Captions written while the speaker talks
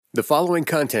The following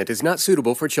content is not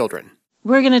suitable for children.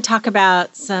 We're going to talk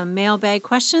about some mailbag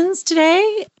questions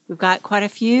today. We've got quite a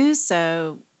few,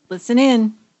 so listen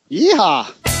in.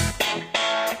 Yeehaw!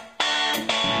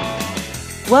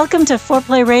 Welcome to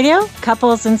Foreplay Radio,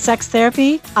 Couples and Sex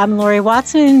Therapy. I'm Lori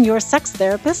Watson, your sex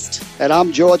therapist. And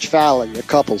I'm George Fallon, your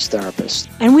couples therapist.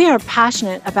 And we are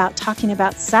passionate about talking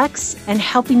about sex and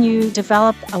helping you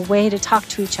develop a way to talk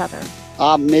to each other.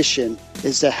 Our mission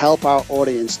is to help our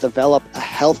audience develop a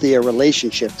healthier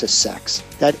relationship to sex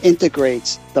that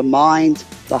integrates the mind,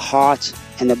 the heart,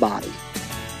 and the body.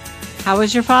 How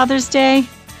was your Father's Day?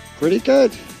 Pretty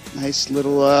good. Nice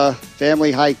little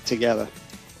family hike together.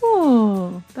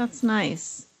 Oh, that's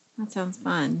nice. That sounds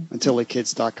fun. Until the kids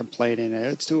start complaining,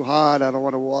 it's too hot, I don't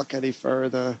want to walk any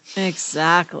further.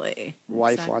 Exactly.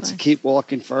 Wife wants to keep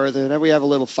walking further. Then we have a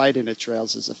little fight in the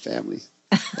trails as a family.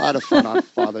 A lot of fun on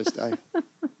Father's Day.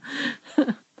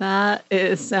 That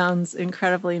sounds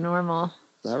incredibly normal.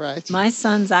 All right. My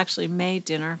sons actually made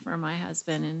dinner for my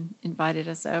husband and invited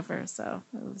us over, so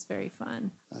it was very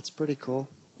fun. That's pretty cool.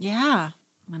 Yeah,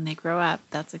 when they grow up,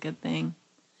 that's a good thing.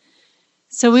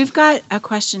 So we've got a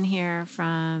question here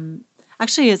from,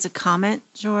 actually it's a comment,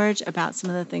 George, about some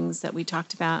of the things that we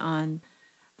talked about on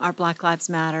our Black Lives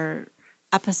Matter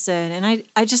episode. And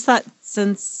I just thought,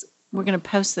 since we're going to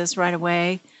post this right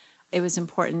away, it was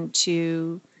important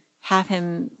to have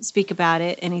him speak about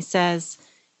it. And he says,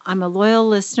 I'm a loyal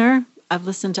listener. I've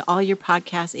listened to all your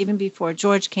podcasts, even before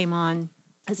George came on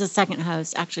as a second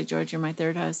host. Actually, George, you're my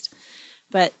third host.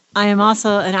 But I am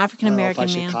also an African-American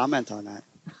man. I should comment on that.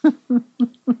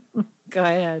 Go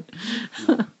ahead.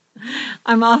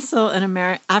 I'm also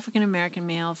an African-American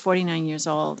male, 49 years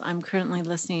old. I'm currently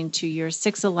listening to your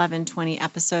 6/11/20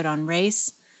 episode on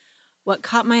race. What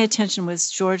caught my attention was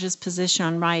George's position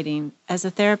on writing. As a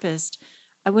therapist,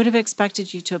 I would have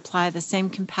expected you to apply the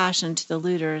same compassion to the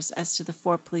looters as to the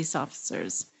 4 police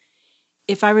officers.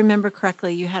 If I remember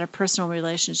correctly, you had a personal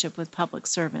relationship with public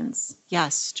servants.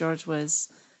 Yes, George was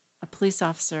a police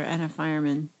officer and a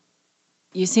fireman.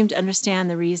 You seem to understand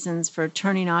the reasons for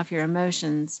turning off your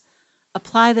emotions.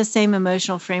 Apply the same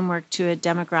emotional framework to a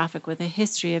demographic with a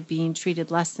history of being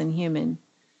treated less than human.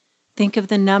 Think of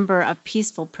the number of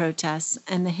peaceful protests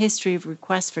and the history of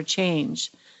requests for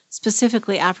change,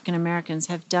 specifically African Americans,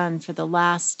 have done for the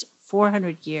last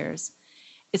 400 years.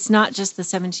 It's not just the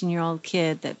 17-year-old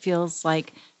kid that feels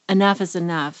like enough is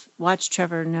enough. Watch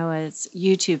Trevor Noah's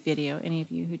YouTube video. Any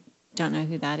of you who don't know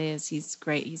who that is, he's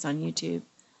great. He's on YouTube.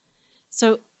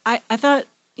 So I thought,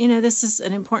 this is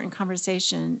an important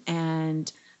conversation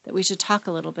and that we should talk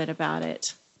a little bit about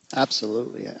it.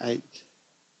 Absolutely.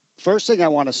 First thing I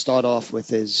want to start off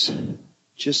with is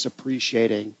just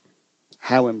appreciating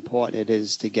how important it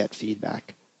is to get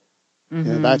feedback.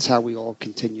 Mm-hmm. That's how we all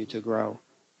continue to grow.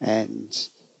 And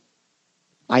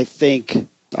I think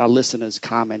our listeners'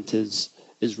 comment is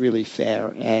really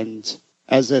fair. And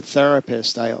as a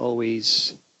therapist, I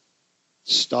always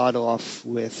start off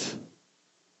with,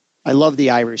 I love the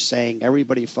Irish saying,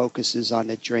 everybody focuses on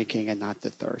the drinking and not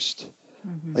the thirst.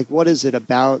 Mm-hmm. Like, what is it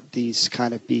about these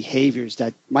kind of behaviors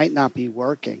that might not be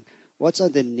working? What's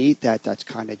underneath that's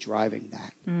kind of driving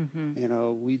that?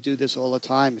 Mm-hmm. We do this all the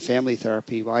time in family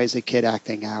therapy. Why is a kid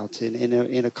acting out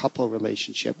in a couple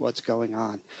relationship? What's going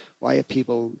on? Why are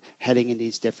people heading in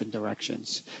these different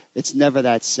directions? It's never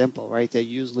that simple, right? There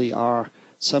usually are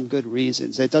some good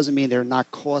reasons. It doesn't mean they're not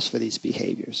cause for these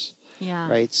behaviors. Yeah.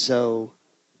 Right. So,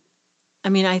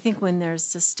 I think when there's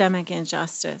systemic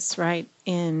injustice, right,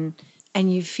 and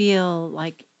you feel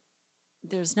like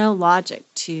there's no logic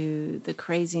to the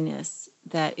craziness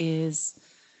that is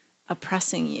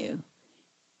oppressing you,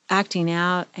 acting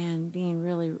out and being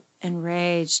really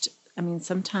enraged,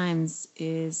 sometimes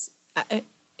it's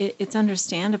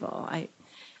understandable. I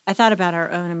thought about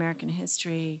our own American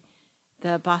history,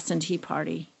 the Boston Tea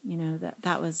Party,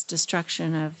 that was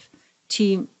destruction of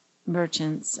tea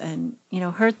merchants and,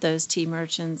 hurt those tea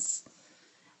merchants.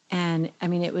 And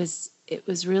it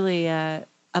was really a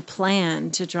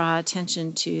plan to draw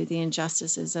attention to the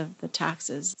injustices of the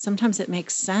taxes. Sometimes it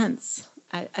makes sense.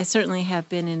 I certainly have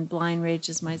been in blind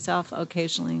rages myself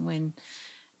occasionally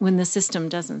when the system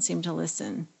doesn't seem to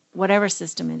listen, whatever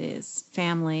system it is,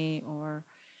 family or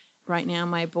right now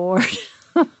my board.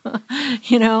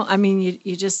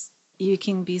 You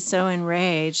can be so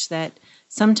enraged that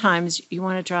sometimes you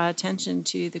want to draw attention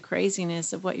to the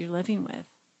craziness of what you're living with.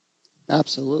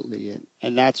 Absolutely.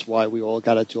 And that's why we all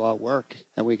got to do our work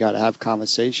and we got to have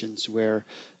conversations where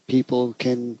people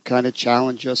can kind of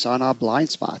challenge us on our blind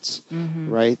spots,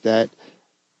 right? That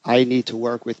I need to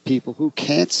work with people who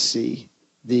can't see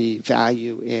the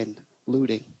value in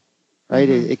looting, right?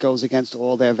 It goes against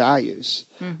all their values.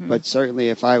 But certainly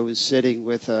if I was sitting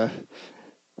with a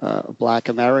Black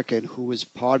American who was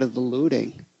part of the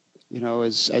looting,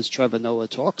 as Trevor Noah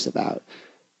talks about,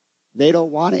 they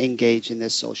don't want to engage in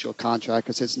this social contract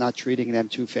because it's not treating them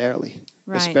too fairly,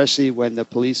 especially when the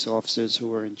police officers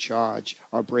who are in charge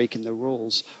are breaking the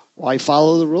rules. Why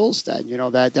follow the rules then?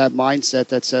 That mindset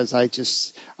that says, I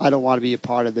don't want to be a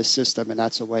part of this system, and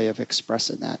that's a way of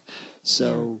expressing that.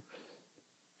 So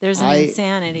there's an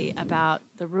insanity about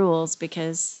the rules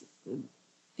because,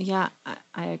 I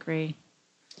agree.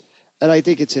 And I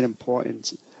think it's an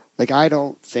important, I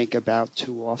don't think about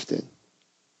too often.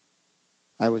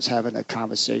 I was having a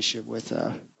conversation with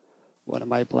one of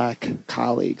my Black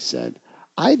colleagues, and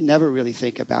I never really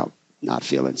think about not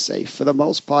feeling safe. For the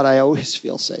most part, I always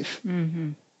feel safe.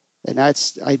 And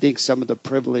that's, I think, some of the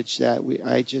privilege that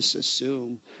I just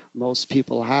assume most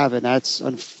people have, and that's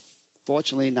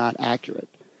unfortunately not accurate,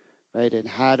 right? And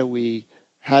how do we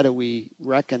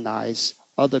recognize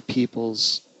other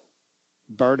people's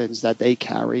burdens that they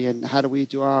carry, and how do we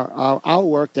do our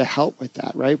work to help with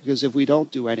that, right? Because if we don't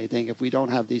do anything, if we don't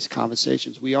have these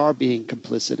conversations, we are being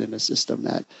complicit in a system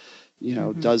that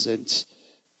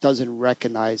doesn't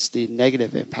recognize the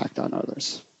negative impact on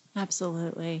others.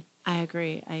 Absolutely. I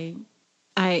agree. I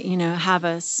have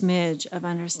a smidge of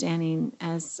understanding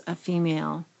as a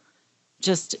female.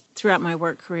 Just throughout my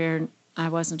work career, I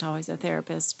wasn't always a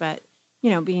therapist, but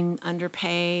being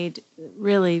underpaid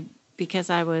really because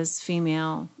I was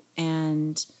female.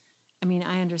 And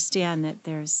I understand that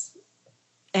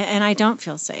and I don't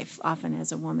feel safe often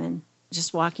as a woman,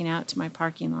 just walking out to my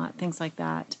parking lot, things like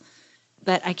that.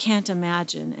 But I can't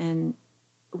imagine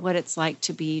what it's like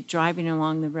to be driving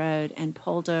along the road and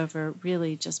pulled over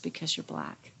really just because you're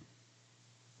Black.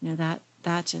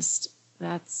 There's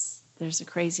a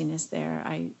craziness there.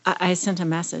 I sent a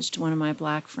message to one of my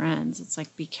Black friends. It's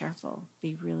like, be careful,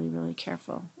 be really, really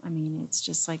careful. It's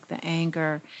just like the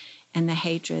anger and the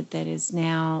hatred that is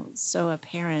now so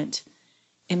apparent.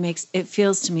 It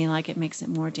feels to me like it makes it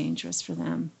more dangerous for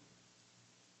them.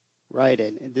 Right,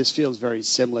 and this feels very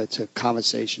similar to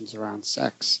conversations around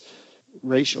sex,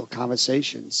 racial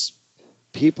conversations.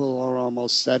 People are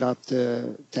almost set up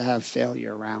to have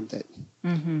failure around it.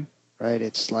 Right,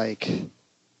 it's like,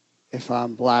 if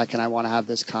I'm Black and I want to have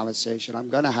this conversation, I'm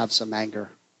going to have some anger.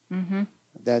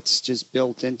 That's just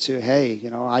built into, hey,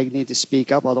 I need to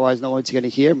speak up, otherwise no one's going to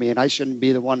hear me, and I shouldn't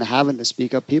be the one having to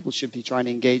speak up. People should be trying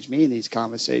to engage me in these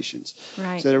conversations.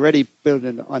 Right. So they're already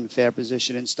building an unfair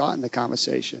position and starting the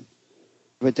conversation.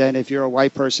 But then if you're a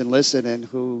white person listening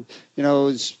who,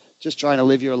 is just trying to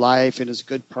live your life and is a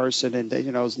good person and,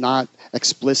 is not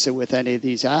explicit with any of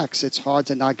these acts, it's hard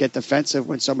to not get defensive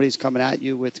when somebody's coming at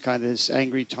you with kind of this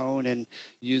angry tone and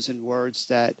using words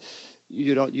that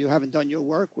you haven't done your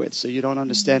work with. So you don't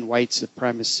understand white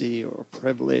supremacy or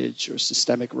privilege or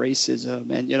systemic racism.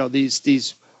 And,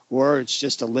 these words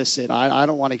just elicit, I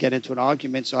don't want to get into an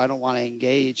argument, so I don't want to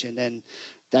engage. And then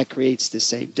that creates the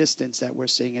same distance that we're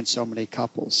seeing in so many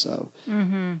couples. So,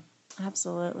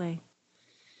 Absolutely.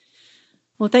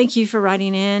 Well, thank you for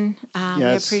writing in.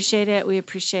 Yes. We appreciate it. We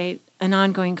appreciate an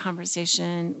ongoing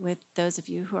conversation with those of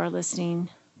you who are listening.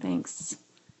 Thanks.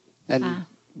 And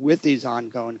with these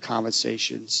ongoing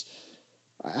conversations,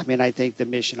 I think the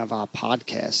mission of our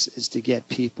podcast is to get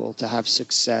people to have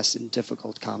success in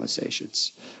difficult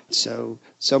conversations. So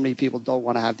many people don't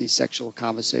want to have these sexual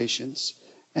conversations,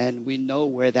 and we know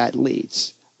where that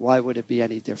leads. Why would it be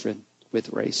any different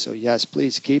with race? So yes,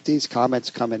 please keep these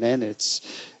comments coming in.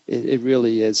 It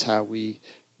really is how we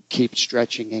keep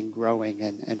stretching and growing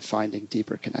and finding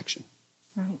deeper connection.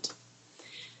 Right.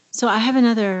 So I have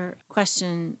another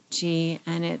question, G,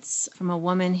 and it's from a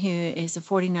woman who is a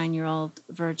 49-year-old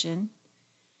virgin.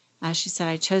 She said,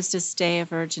 I chose to stay a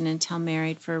virgin until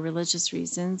married for religious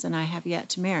reasons, and I have yet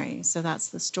to marry. So that's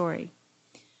the story.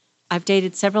 I've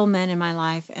dated several men in my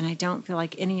life, and I don't feel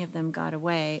like any of them got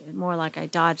away. More like I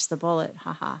dodged the bullet.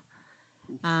 Haha.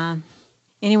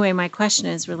 Anyway, my question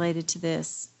is related to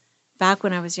this. Back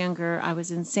when I was younger, I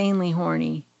was insanely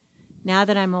horny. Now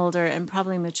that I'm older and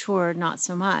probably mature, not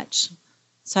so much.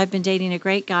 So I've been dating a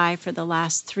great guy for the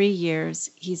last 3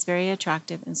 years. He's very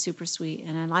attractive and super sweet,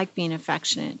 and I like being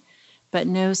affectionate, but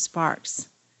no sparks.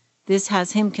 This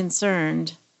has him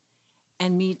concerned,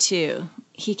 and me too.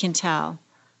 He can tell.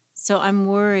 So I'm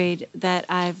worried that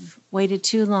I've waited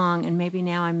too long, and maybe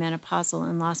now I'm menopausal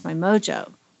and lost my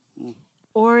mojo.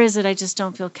 Or is it I just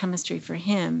don't feel chemistry for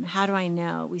him? How do I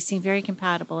know? We seem very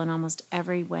compatible in almost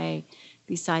every way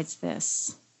besides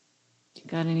this.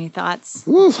 Got any thoughts,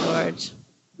 Woo. George?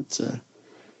 It's a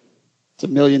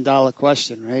It's $1 million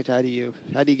question, right? How do you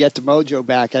get the mojo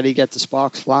back? How do you get the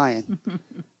sparks flying?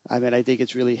 I mean, I think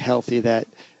it's really healthy that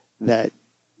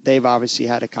they've obviously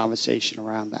had a conversation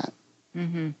around that.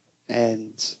 Mm-hmm.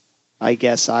 And I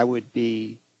guess I would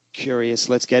be curious.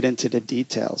 Let's get into the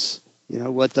details.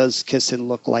 What does kissing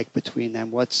look like between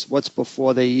them? What's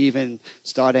before they even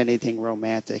start anything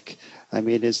romantic? I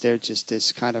mean, is there just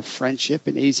this kind of friendship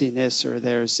and easiness, or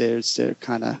there's there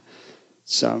kind of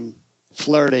some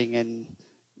flirting and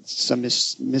some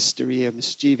mystery or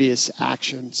mischievous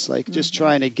actions, like just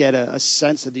trying to get a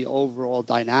sense of the overall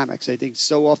dynamics. I think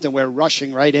so often we're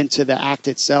rushing right into the act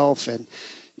itself, and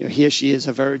here she is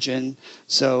a virgin.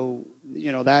 So,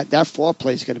 that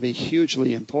foreplay is going to be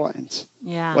hugely important.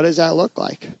 Yeah. What does that look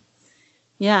like?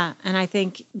 Yeah. And I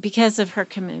think because of her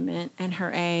commitment and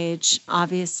her age,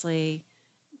 obviously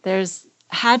there's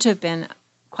had to have been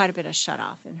quite a bit of shut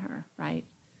off in her, right?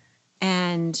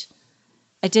 And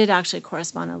I did actually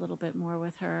correspond a little bit more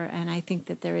with her. And I think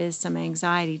that there is some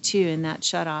anxiety too in that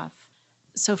shut off.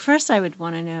 So first I would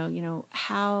want to know,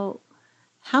 how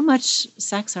much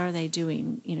sex are they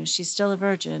doing? She's still a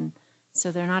virgin,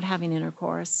 so they're not having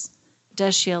intercourse.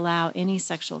 Does she allow any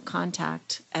sexual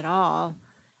contact at all?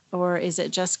 Or is it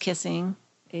just kissing?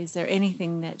 Is there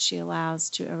anything that she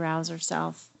allows to arouse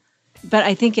herself? But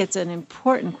I think it's an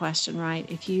important question, right?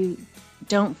 If you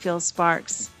don't feel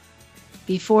sparks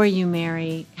before you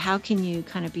marry, how can you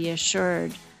kind of be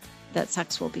assured that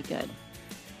sex will be good?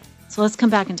 So let's come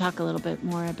back and talk a little bit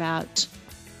more about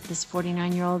this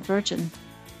 49-year-old virgin.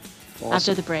 Awesome.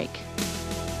 After the break.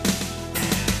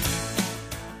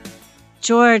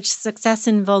 George,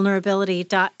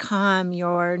 successinvulnerability.com,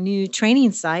 your new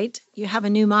training site. You have a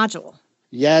new module.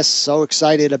 Yes, so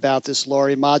excited about this,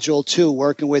 Lori. Module 2,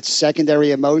 working with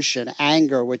secondary emotion,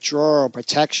 anger, withdrawal,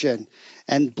 protection,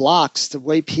 and blocks, the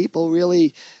way people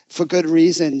really, for good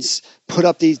reasons, put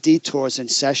up these detours in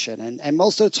session. And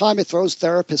most of the time it throws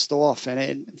therapists off,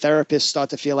 and therapists start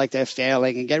to feel like they're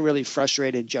failing and get really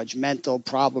frustrated, judgmental,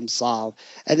 problem solve.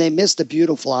 And they miss the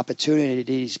beautiful opportunity,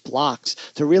 these blocks,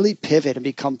 to really pivot and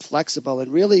become flexible.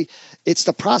 And really, it's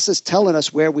the process telling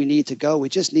us where we need to go. We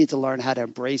just need to learn how to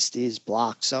embrace these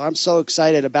blocks. So I'm so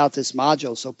excited about this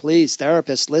module. So please,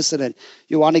 therapists listening,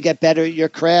 you want to get better at your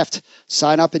craft,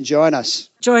 sign up and join us.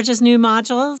 George's new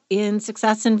module in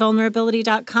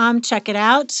successinvulnerability.com. Check it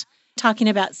out. Talking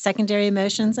about secondary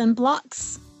emotions and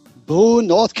blocks. Boone,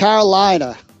 North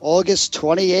Carolina, August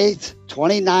 28th,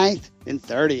 29th, and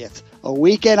 30th. A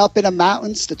weekend up in the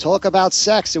mountains to talk about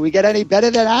sex. Do we get any better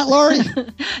than that, Lori?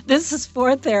 This is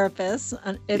for therapists.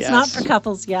 It's not for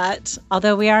couples yet,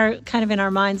 although we are kind of in our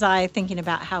mind's eye thinking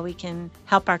about how we can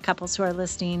help our couples who are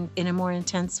listening in a more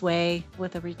intense way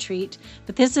with a retreat.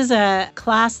 But this is a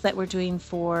class that we're doing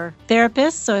for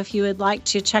therapists. So if you would like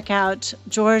to check out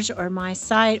George or my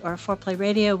site or Foreplay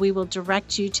Radio, we will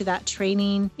direct you to that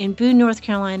training in Boone, North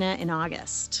Carolina in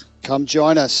August. Come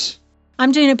join us.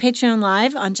 I'm doing a Patreon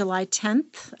Live on July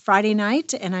 10th, Friday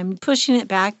night, and I'm pushing it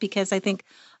back because I think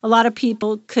a lot of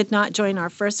people could not join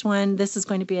our first one. This is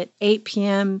going to be at 8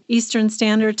 p.m. Eastern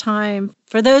Standard Time.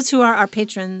 For those who are our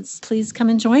patrons, please come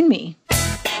and join me.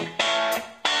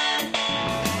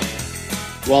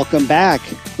 Welcome back.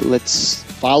 Let's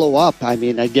follow up. I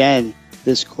mean, again,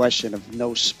 this question of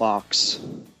no sparks.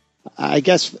 I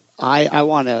guess I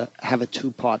want to have a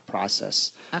two-part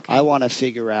process. Okay. I want to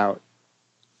figure out,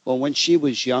 well, when she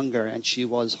was younger and she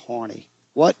was horny,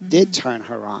 what did turn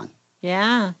her on?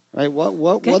 Yeah. Right? What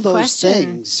were those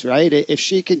things, right? If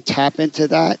she can tap into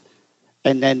that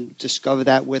and then discover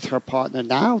that with her partner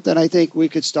now, then I think we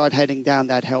could start heading down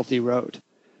that healthy road,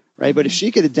 right? But if she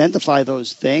could identify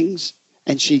those things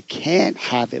and she can't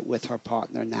have it with her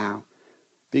partner now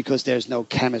because there's no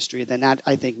chemistry, then that,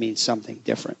 I think, means something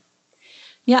different.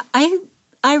 Yeah,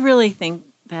 I really think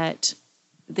that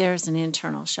there's an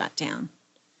internal shutdown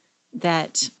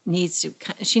that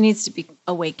she needs to be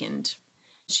awakened.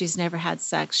 She's never had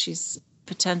sex. She's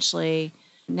potentially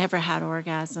never had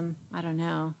orgasm. I don't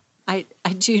know. I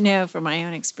do know from my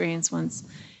own experience, once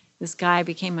this guy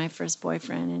became my first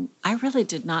boyfriend, and I really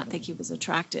did not think he was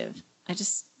attractive. I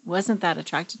just wasn't that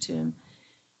attracted to him.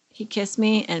 He kissed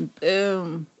me and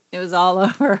boom, it was all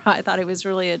over. I thought he was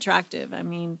really attractive. I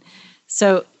mean,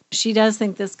 so she does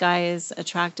think this guy is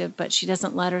attractive, but she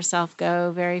doesn't let herself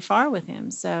go very far with him.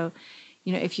 So,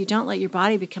 if you don't let your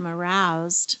body become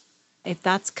aroused, if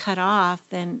that's cut off,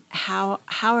 then how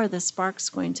are the sparks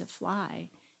going to fly?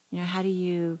 How do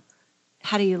you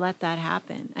let that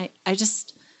happen? I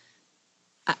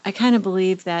kind of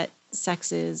believe that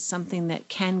sex is something that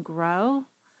can grow,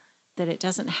 that it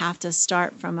doesn't have to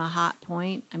start from a hot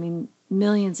point. I mean,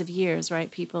 millions of years,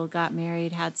 right? People got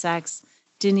married, had sex,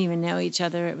 didn't even know each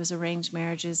other. It was arranged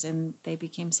marriages, and they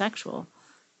became sexual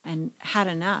and had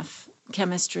enough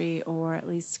chemistry or at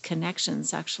least connection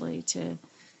sexually to,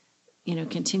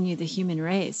 continue the human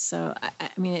race. So, I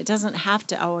mean, it doesn't have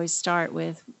to always start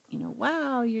with,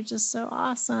 wow, you're just so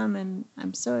awesome and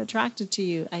I'm so attracted to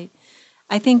you.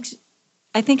 I think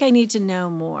I need to know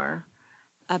more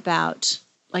about,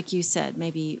 like you said,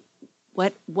 maybe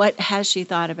what has she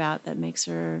thought about that makes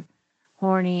her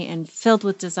horny and filled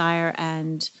with desire,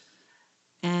 and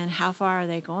how far are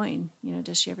they going?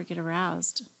 Does she ever get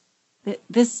aroused?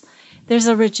 There's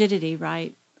a rigidity,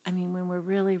 right? I mean, when we're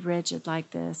really rigid like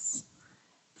this,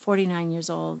 49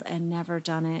 years old and never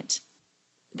done it,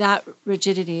 that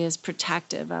rigidity is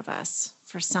protective of us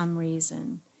for some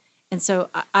reason. And so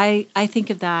I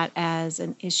think of that as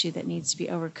an issue that needs to be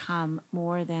overcome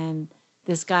more than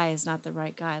this guy is not the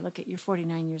right guy. Look, you're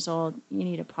 49 years old. You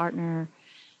need a partner.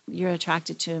 You're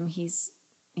attracted to him. He's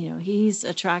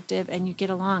attractive and you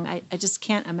get along. I just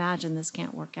can't imagine this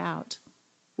can't work out.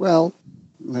 Well,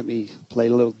 let me play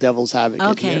a little devil's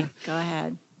advocate here. Okay, go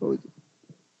ahead.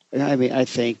 I mean, I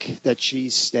think that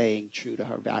she's staying true to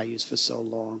her values for so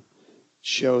long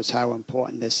shows how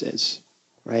important this is,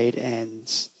 right?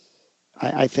 And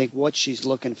I think what she's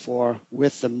looking for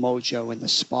with the mojo and the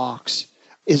sparks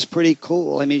is pretty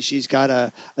cool. I mean, she's got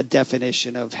a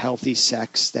definition of healthy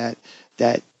sex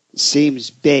that seems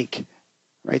big,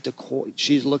 right?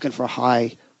 She's looking for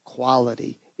high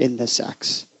quality in the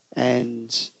sex.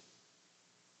 And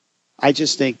I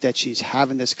just think that she's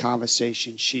having this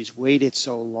conversation. She's waited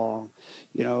so long.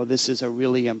 This is a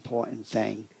really important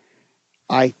thing.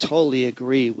 I totally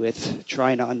agree with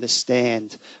trying to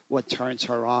understand what turns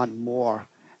her on more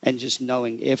and just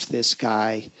knowing if this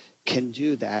guy can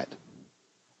do that,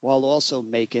 while also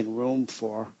making room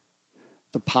for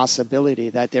the possibility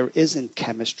that there isn't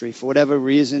chemistry. For whatever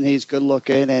reason, he's good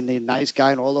looking and a nice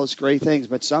guy and all those great things.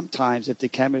 But sometimes if the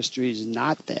chemistry is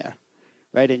not there,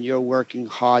 right, and you're working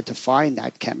hard to find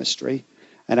that chemistry,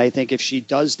 and I think if she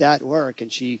does that work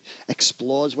and she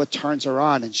explores what turns her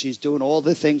on and she's doing all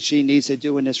the things she needs to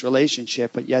do in this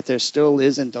relationship, but yet there still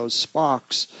isn't those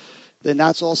sparks, then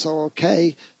that's also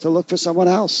okay to look for someone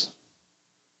else.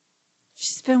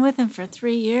 She's been with him for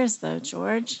 3 years, though,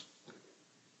 George.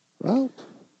 Well,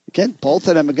 again, both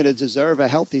of them are going to deserve a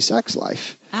healthy sex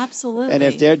life. Absolutely. And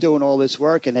if they're doing all this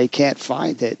work and they can't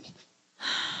find it,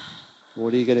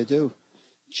 what are you going to do?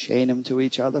 Chain them to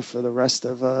each other for the rest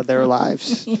of their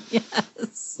lives?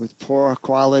 Yes. With poor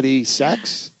quality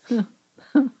sex?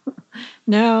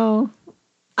 No.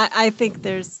 I think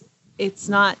it's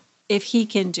not, if he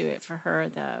can do it for her,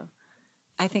 though.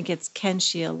 I think it's, can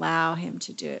she allow him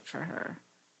to do it for her?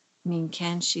 I mean,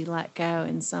 can she let go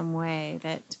in some way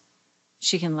that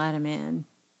she can let him in,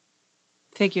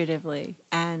 figuratively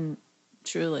and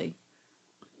truly?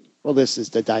 Well, this is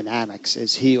the dynamics.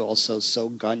 Is he also so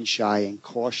gun shy and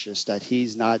cautious that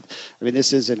he's not? I mean,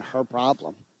 this isn't her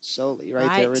problem solely,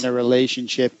 right? They're in a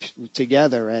relationship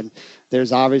together, and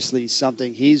there's obviously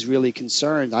something he's really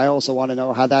concerned. I also want to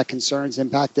know how that concern's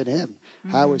impacted him. Mm-hmm.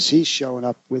 How is he showing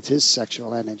up with his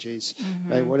sexual energies?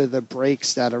 Mm-hmm. Right? What are the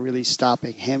breaks that are really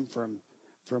stopping him from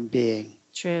being?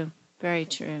 True, very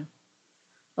true.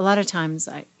 A lot of times,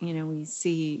 we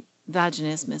see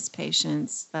vaginismus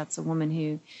patients. That's a woman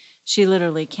who, she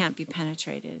literally can't be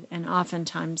penetrated. And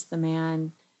oftentimes the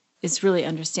man is really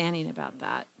understanding about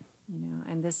that,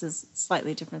 and this is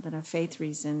slightly different than a faith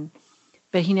reason,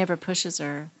 but he never pushes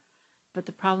her. But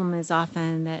the problem is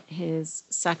often that his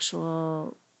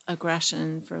sexual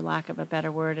aggression, for lack of a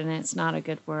better word, and it's not a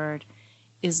good word,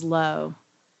 is low.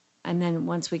 And then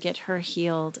once we get her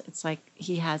healed, it's like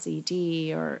he has ED,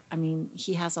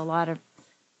 he has a lot of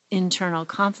internal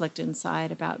conflict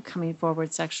inside about coming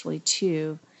forward sexually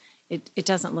too. It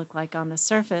doesn't look like on the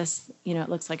surface, it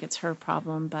looks like it's her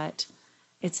problem, but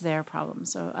it's their problem.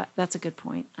 So that's a good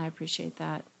point. I appreciate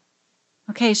that.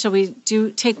 Okay, shall we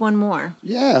take one more?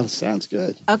 Yeah, sounds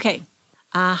good. Okay.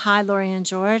 Hi, Lori and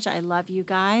George. I love you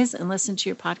guys and listen to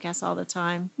your podcast all the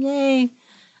time. Yay.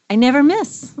 I never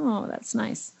miss. Oh, that's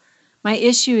nice. My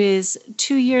issue is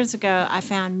 2 years ago, I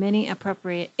found many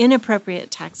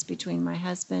inappropriate texts between my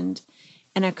husband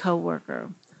and a coworker.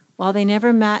 While they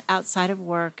never met outside of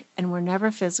work and were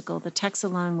never physical, the texts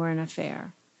alone were an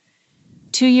affair.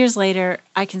 2 years later,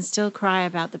 I can still cry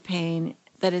about the pain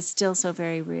that is still so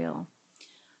very real.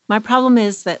 My problem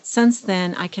is that since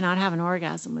then, I cannot have an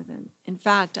orgasm with him. In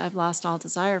fact, I've lost all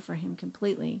desire for him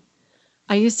completely.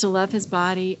 I used to love his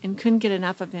body and couldn't get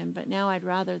enough of him, but now I'd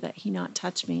rather that he not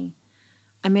touch me.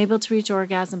 I'm able to reach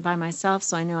orgasm by myself,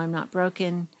 so I know I'm not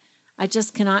broken. I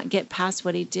just cannot get past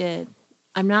what he did.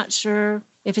 I'm not sure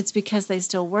if it's because they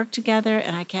still work together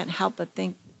and I can't help but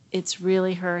think it's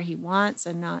really her he wants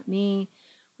and not me.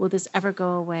 Will this ever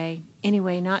go away?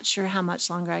 Anyway, not sure how much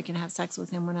longer I can have sex with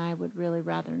him when I would really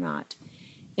rather not.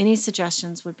 Any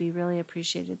suggestions would be really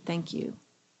appreciated. Thank you.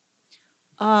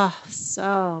 Oh,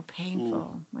 so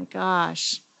painful. My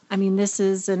gosh. I mean, this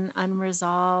is an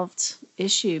unresolved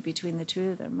issue between the two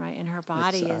of them, right? And her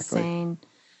body is saying,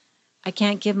 I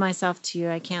can't give myself to you.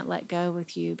 I can't let go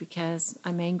with you because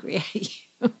I'm angry at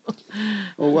you.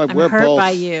 Well, I'm we're hurt both,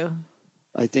 by you.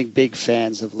 I think, big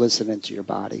fans of listening to your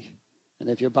body. And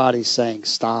if your body's saying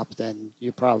stop, then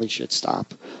you probably should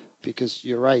stop. Because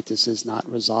you're right, this is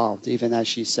not resolved. Even as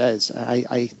she says,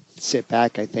 I sit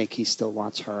back, I think he still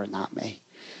wants her and not me.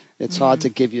 It's hard to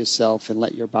give yourself and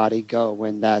let your body go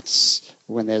when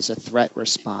there's a threat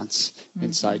response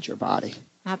inside your body.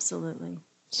 Absolutely.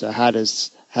 So how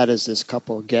does this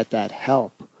couple get that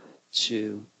help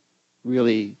to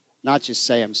really not just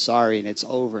say I'm sorry and it's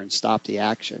over and stop the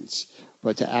actions,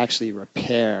 but to actually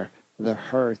repair the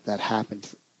hurt that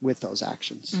happened with those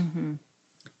actions? Mm-hmm.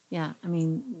 Yeah, I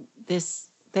mean,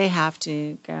 they have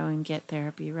to go and get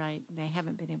therapy, right? They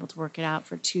haven't been able to work it out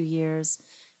for 2 years.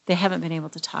 They haven't been able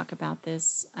to talk about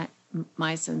this.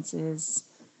 My sense is,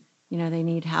 they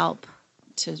need help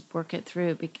to work it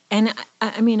through. And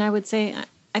I mean, I would say,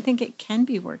 I think it can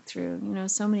be worked through.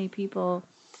 So many people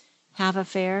have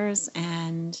affairs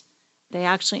and they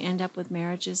actually end up with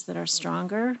marriages that are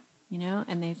stronger,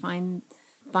 and they find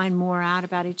more out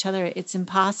about each other. It's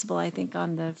impossible, I think,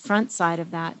 on the front side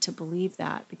of that to believe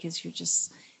that because you're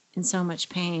just in so much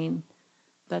pain.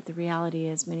 But the reality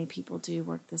is many people do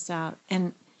work this out.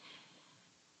 And,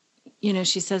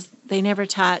 she says they never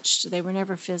touched, they were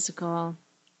never physical.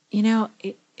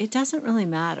 It doesn't really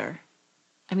matter.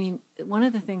 I mean, one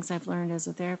of the things I've learned as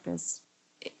a therapist,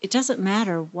 it doesn't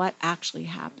matter what actually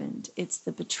happened. It's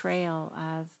the betrayal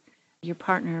of your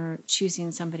partner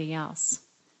choosing somebody else.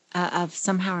 Of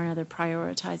somehow or another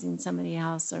prioritizing somebody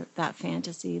else or that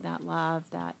fantasy, that love,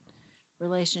 that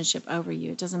relationship over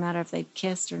you. It doesn't matter if they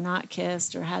kissed or not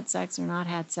kissed or had sex or not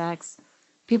had sex.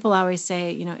 People always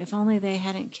say, if only they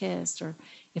hadn't kissed or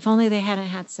if only they hadn't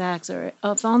had sex or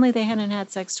if only they hadn't had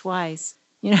sex twice.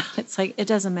 It's like it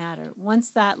doesn't matter.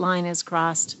 Once that line is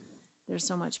crossed, there's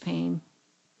so much pain.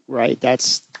 Right.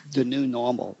 That's the new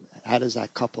normal. How does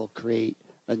that couple create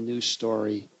a new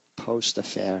story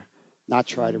post-affair? Not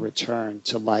try to return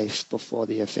to life before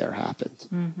the affair happened.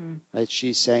 Mm-hmm. Right?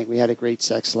 She's saying, we had a great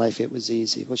sex life. It was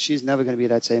easy. Well, she's never going to be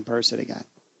that same person again.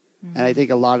 Mm-hmm. And I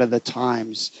think a lot of the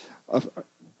times,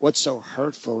 what's so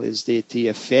hurtful is that the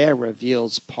affair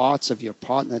reveals parts of your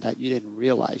partner that you didn't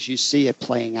realize. You see it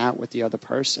playing out with the other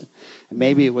person. And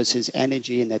maybe it was his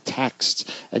energy in the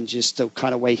text and just the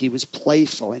kind of way he was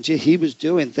playful. And he was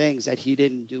doing things that he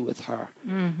didn't do with her.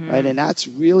 Mm-hmm. Right? And that's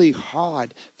really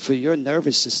hard for your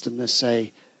nervous system to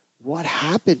say, what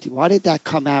happened? Why did that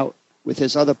come out with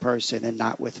this other person and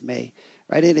not with me?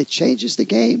 Right? And it changes the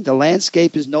game. The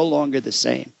landscape is no longer the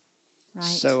same. Right.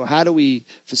 So how do we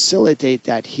facilitate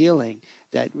that healing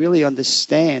that really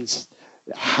understands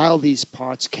how these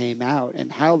parts came out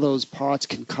and how those parts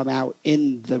can come out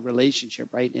in the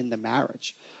relationship, right, in the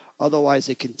marriage? Otherwise,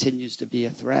 it continues to be a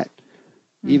threat.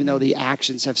 Mm-hmm. Even though the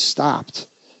actions have stopped,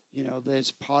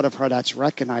 there's part of her that's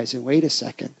recognizing, wait a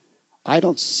second, I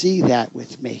don't see that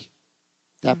with me,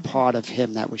 that part of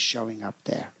him that was showing up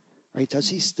there. Right?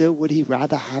 Would he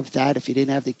rather have that if he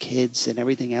didn't have the kids and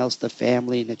everything else, the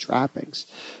family and the trappings?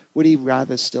 Would he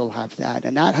rather still have that?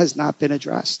 And that has not been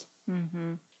addressed.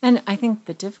 Mm-hmm. And I think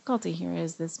the difficulty here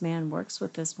is this man works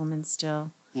with this woman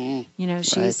still.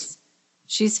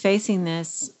 She's facing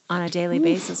this on a daily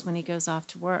basis when he goes off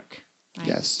to work. Right?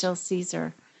 Yes. Still sees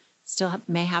her, still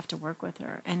may have to work with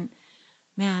her. And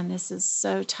man, this is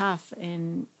so tough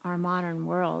in our modern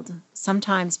world.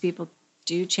 Sometimes people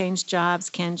do change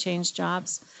jobs, can change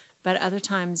jobs, but other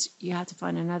times you have to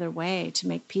find another way to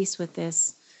make peace with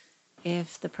this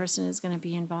if the person is going to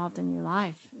be involved in your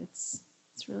life. It's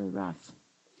really rough.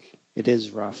 It is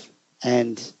rough.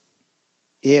 And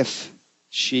if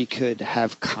she could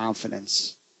have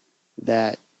confidence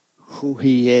that who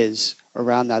he is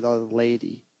around that other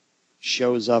lady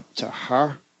shows up to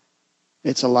her,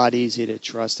 it's a lot easier to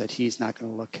trust that he's not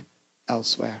going to look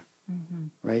elsewhere. Mm-hmm.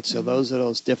 Right? So those are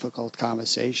those difficult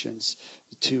conversations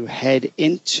to head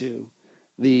into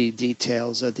the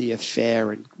details of the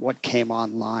affair and what came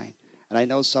online. And I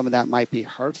know some of that might be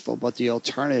hurtful, but the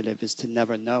alternative is to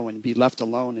never know and be left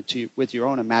alone with your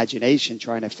own imagination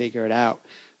trying to figure it out,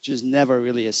 which is never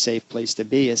really a safe place to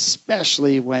be,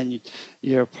 especially when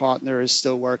your partner is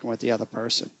still working with the other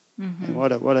person. Mm-hmm. And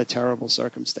what a terrible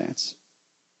circumstance.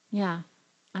 Yeah.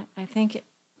 I think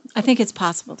it's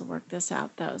possible to work this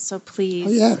out, though. So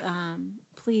please,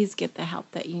 please get the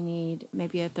help that you need.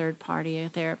 Maybe a third party, a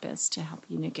therapist, to help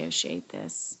you negotiate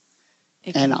this.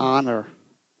 And honor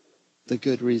the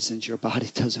good reasons your body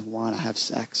doesn't want to have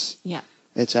sex. Yeah.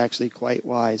 It's actually quite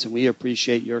wise, and we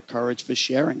appreciate your courage for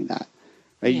sharing that.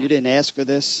 Right? Yeah. You didn't ask for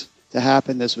this to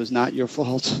happen. This was not your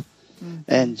fault. Mm-hmm.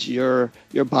 And your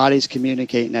body's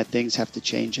communicating that things have to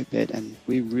change a bit, and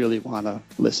we really want to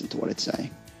listen to what it's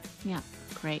saying. Yeah,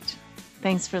 great.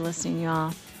 Thanks for listening,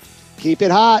 y'all. Keep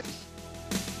it hot.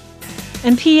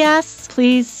 And P.S.,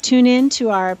 please tune in to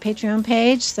our Patreon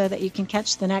page so that you can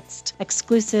catch the next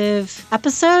exclusive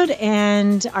episode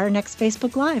and our next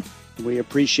Facebook Live. We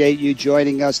appreciate you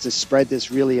joining us to spread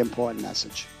this really important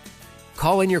message.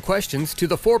 Call in your questions to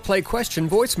the 4Play question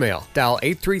voicemail. Dial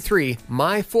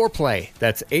 833-MY-4Play.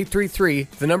 That's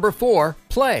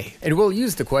 833-4-PLAY. And we'll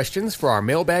use the questions for our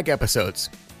mailbag episodes.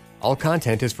 All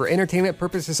content is for entertainment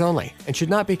purposes only and should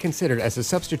not be considered as a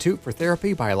substitute for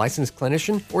therapy by a licensed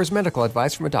clinician or as medical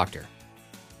advice from a doctor.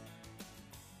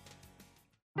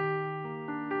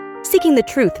 Seeking the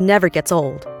truth never gets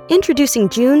old. Introducing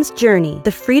June's Journey,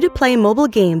 the free-to-play mobile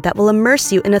game that will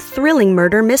immerse you in a thrilling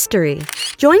murder mystery.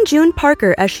 Join June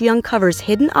Parker as she uncovers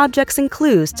hidden objects and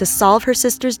clues to solve her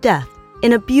sister's death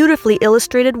in a beautifully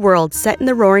illustrated world set in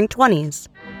the Roaring '20s.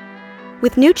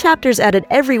 With new chapters added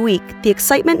every week, the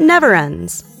excitement never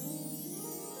ends.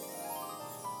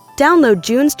 Download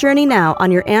June's Journey now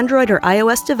on your Android or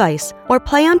iOS device or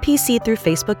play on PC through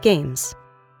Facebook Games.